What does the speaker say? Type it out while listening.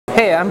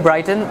Hey, I'm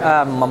Brighton.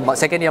 I'm a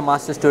second year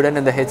master's student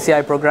in the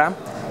HCI program.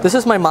 This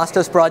is my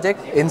master's project,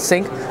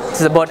 InSync.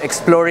 This is about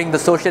exploring the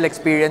social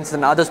experience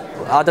and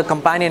other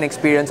companion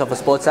experience of a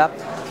sports app.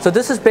 So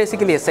this is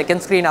basically a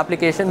second screen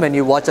application when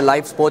you watch a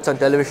live sports on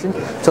television.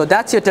 So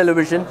that's your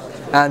television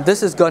and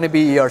this is going to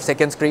be your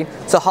second screen.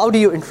 So how do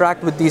you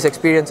interact with these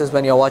experiences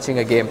when you're watching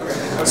a game?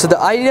 So the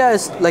idea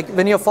is like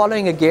when you're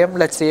following a game,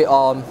 let's say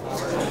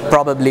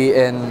probably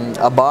in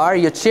a bar,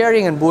 you're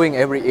cheering and booing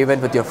every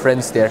event with your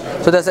friends there.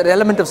 So there's an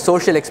element of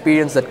social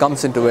experience that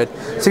comes into it.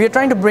 So we're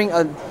trying to bring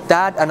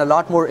that and a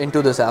lot more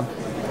into this app.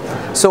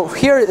 So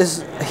here is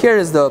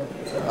the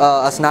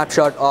a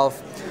snapshot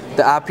of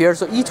the app here.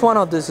 So each one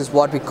of this is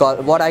what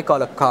I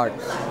call a card.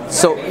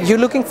 So you're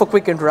looking for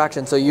quick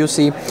interaction. So you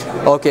see,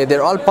 okay,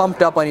 they're all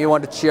pumped up and you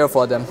want to cheer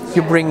for them.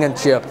 You bring and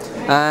cheer.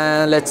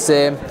 And let's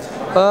say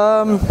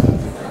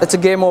it's a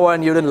game over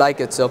and you didn't like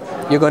it, so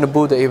you're going to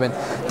boo the event.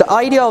 The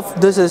idea of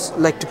this is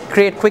like to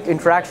create quick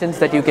interactions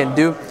that you can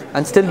do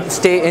and still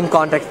stay in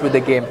contact with the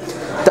game.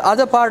 The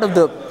other part of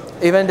the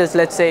event is,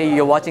 let's say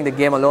you're watching the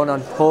game alone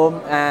on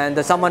home and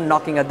there's someone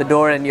knocking at the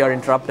door and you're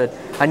interrupted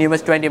and you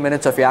miss 20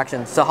 minutes of your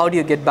action. So how do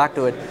you get back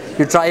to it?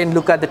 You try and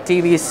look at the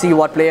TV, see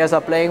what players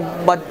are playing,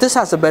 but this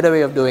has a better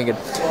way of doing it.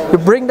 You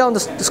bring down the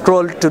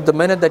scroll to the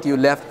minute that you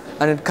left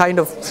and it kind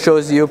of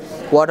shows you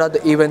what are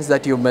the events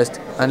that you missed.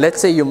 And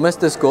let's say you missed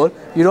this goal,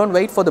 you don't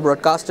wait for the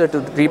broadcaster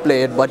to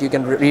replay it, but you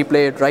can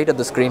replay it right at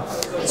the screen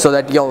so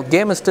that your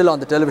game is still on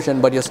the television,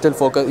 but you're still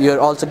focused,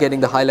 you're also getting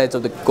the highlights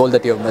of the goal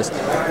that you've missed.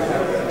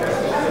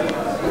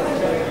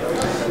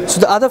 So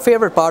the other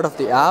favorite part of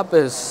the app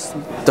is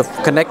the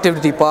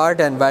connectivity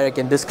part and where I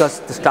can discuss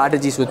the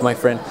strategies with my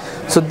friend.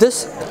 So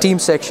this team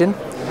section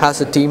has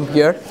a team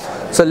here.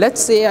 So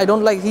let's say I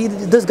don't like,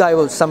 this guy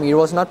he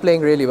was not playing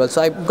really well.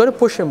 So I'm going to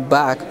push him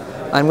back.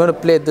 I'm going to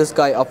play this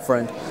guy up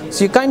front.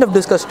 So you kind of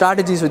discuss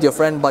strategies with your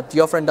friend, but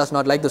your friend does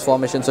not like this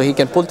formation, so he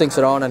can pull things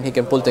around and he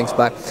can pull things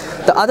back.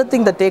 The other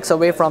thing that takes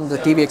away from the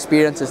TV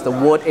experience is the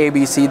word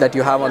ABC that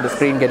you have on the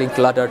screen getting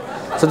cluttered.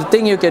 So the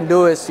thing you can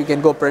do is you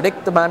can go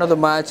predict the man of the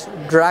match,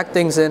 drag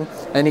things in,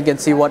 and you can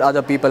see what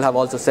other people have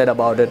also said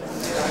about it.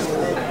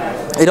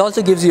 It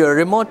also gives you a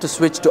remote to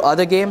switch to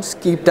other games,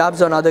 keep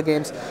tabs on other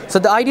games. So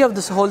the idea of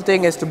this whole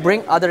thing is to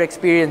bring other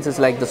experiences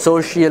like the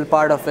social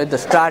part of it, the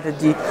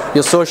strategy,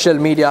 your social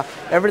media,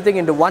 everything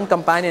into one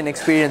companion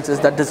experiences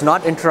that is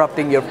not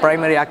interrupting your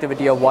primary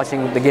activity of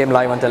watching the game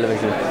live on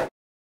television.